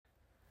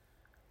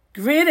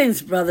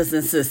Greetings, brothers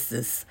and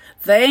sisters.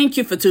 Thank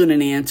you for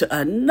tuning in to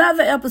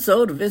another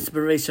episode of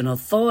Inspirational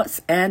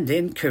Thoughts and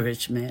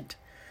Encouragement.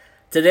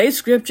 Today's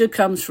scripture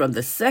comes from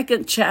the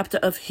second chapter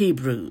of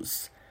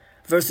Hebrews,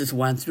 verses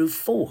 1 through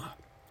 4.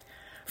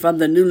 From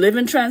the New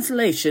Living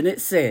Translation, it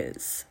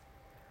says,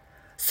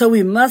 "So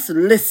we must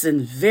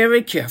listen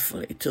very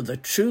carefully to the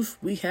truth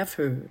we have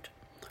heard,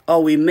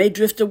 or we may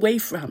drift away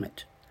from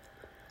it.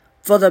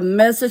 For the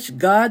message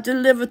God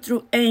delivered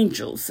through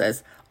angels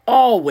has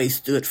always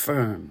stood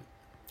firm,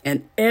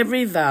 and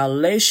every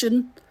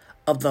violation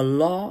of the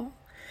law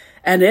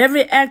and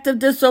every act of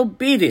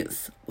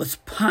disobedience was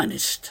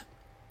punished.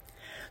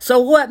 So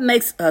what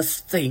makes us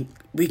think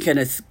we can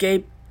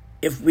escape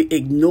if we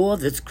ignore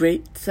this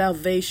great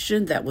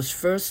salvation that was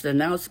first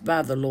announced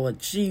by the Lord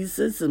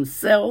Jesus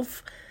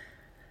himself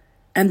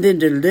and then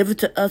delivered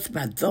to us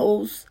by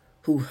those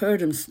who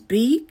heard him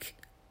speak?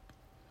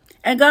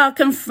 And God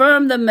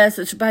confirmed the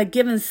message by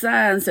giving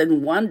signs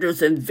and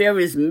wonders and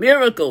various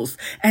miracles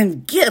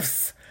and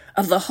gifts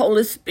of the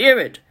Holy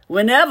Spirit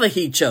whenever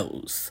he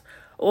chose.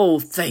 Oh,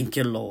 thank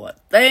you, Lord.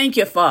 Thank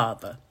you,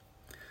 Father.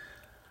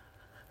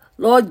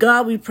 Lord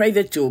God, we pray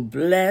that you'll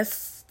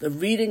bless the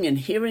reading and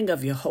hearing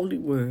of your holy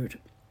word.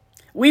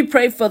 We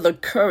pray for the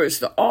courage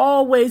to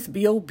always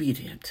be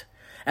obedient.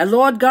 And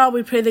Lord God,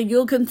 we pray that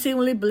you'll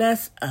continually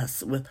bless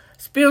us with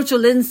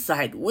spiritual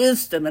insight,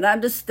 wisdom, and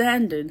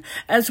understanding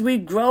as we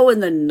grow in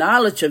the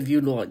knowledge of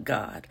you, Lord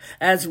God,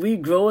 as we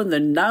grow in the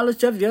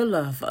knowledge of your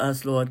love for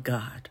us, Lord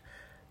God.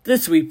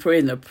 This we pray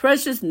in the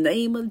precious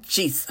name of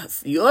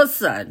Jesus, your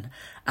Son,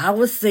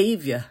 our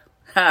Savior.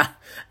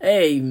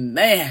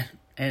 Amen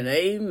and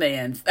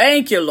amen.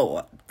 Thank you,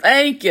 Lord.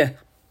 Thank you.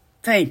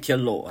 Thank you,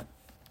 Lord.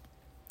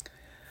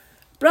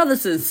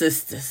 Brothers and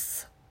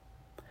sisters,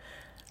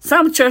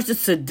 some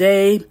churches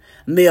today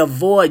may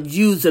avoid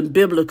using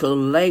biblical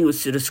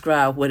language to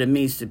describe what it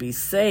means to be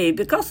saved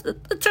because the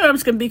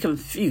terms can be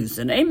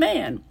confusing.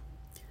 Amen.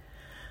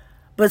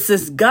 But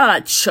since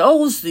God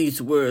chose these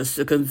words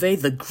to convey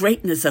the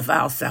greatness of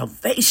our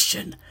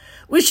salvation,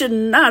 we should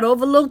not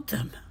overlook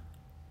them.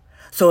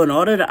 So in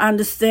order to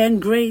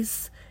understand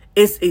grace,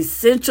 it's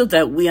essential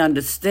that we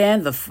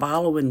understand the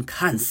following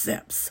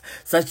concepts,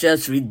 such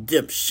as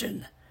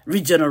redemption,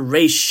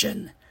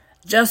 regeneration,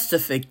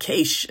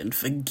 justification,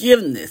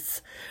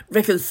 forgiveness,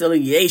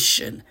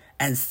 reconciliation,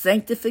 and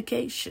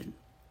sanctification.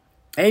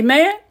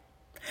 Amen?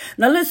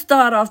 Now let's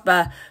start off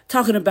by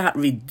talking about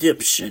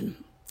redemption.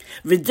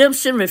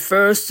 Redemption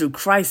refers to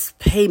Christ's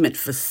payment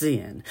for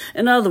sin.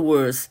 In other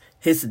words,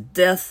 his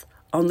death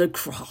on the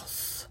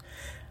cross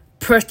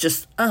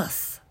purchased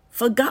us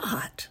for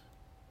God.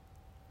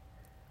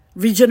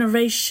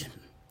 Regeneration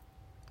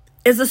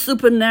is a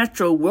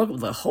supernatural work of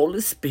the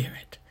Holy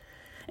Spirit,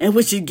 in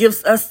which he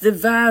gives us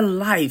divine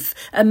life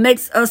and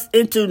makes us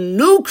into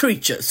new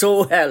creatures.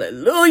 Oh,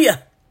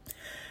 hallelujah.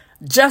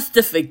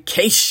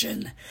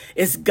 Justification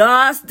is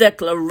God's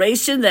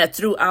declaration that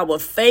through our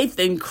faith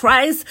in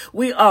Christ,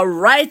 we are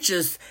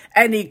righteous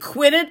and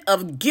acquitted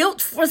of guilt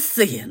for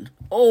sin.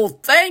 Oh,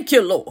 thank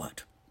you,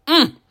 Lord.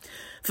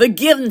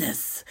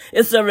 Forgiveness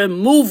is the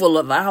removal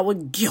of our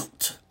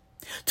guilt.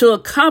 To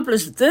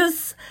accomplish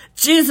this,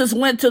 Jesus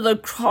went to the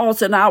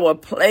cross in our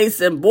place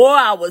and bore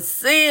our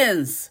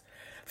sins.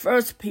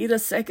 1 Peter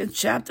 2nd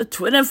chapter,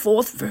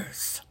 24th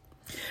verse.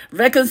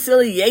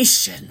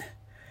 Reconciliation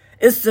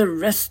is the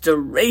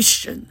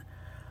restoration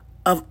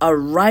of a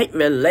right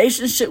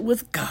relationship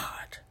with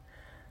God.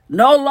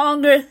 No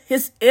longer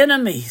his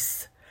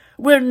enemies.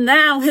 We're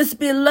now his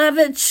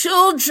beloved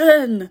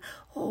children.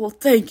 Oh,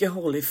 thank you,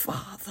 Holy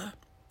Father.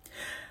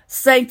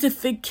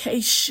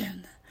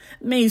 Sanctification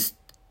means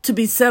to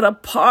be set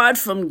apart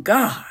from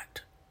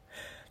God,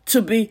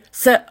 to be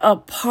set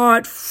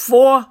apart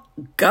for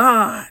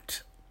God.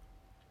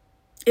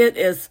 It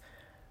is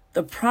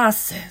the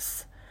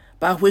process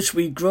by which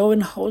we grow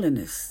in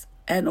holiness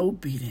and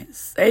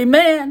obedience.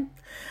 Amen.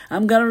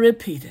 I'm going to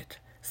repeat it.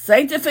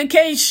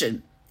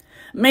 Sanctification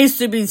means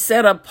to be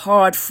set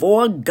apart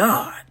for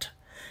God.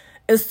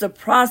 It's the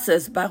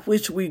process by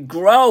which we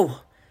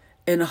grow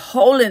in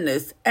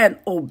holiness and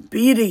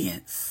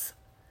obedience.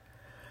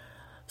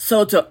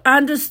 So to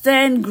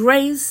understand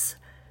grace,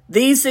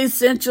 these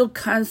essential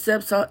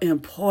concepts are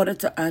important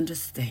to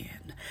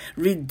understand.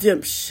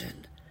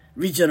 Redemption,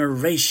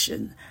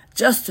 regeneration,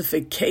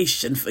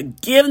 justification,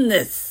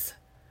 forgiveness,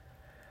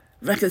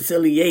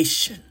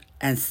 reconciliation,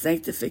 and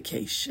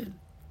sanctification.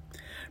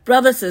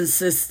 Brothers and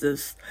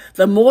sisters,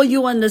 the more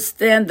you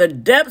understand the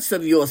depths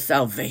of your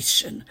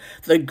salvation,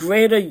 the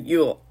greater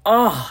you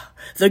are,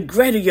 the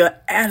greater your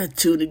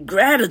attitude and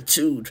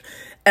gratitude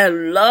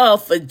and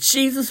love for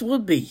Jesus will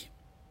be.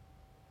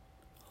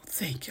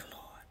 Thank you,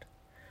 Lord.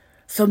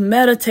 So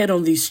meditate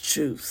on these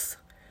truths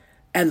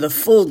and the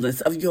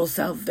fullness of your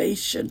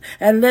salvation,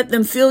 and let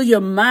them fill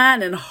your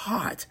mind and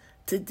heart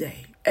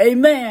today.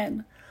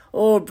 Amen.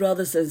 Oh,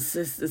 brothers and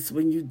sisters,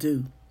 when you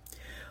do,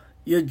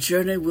 your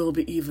journey will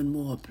be even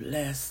more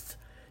blessed.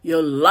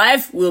 Your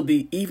life will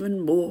be even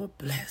more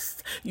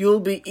blessed.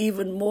 You'll be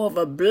even more of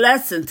a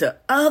blessing to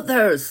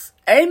others.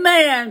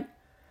 Amen.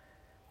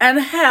 and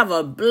have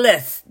a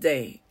blessed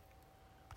day.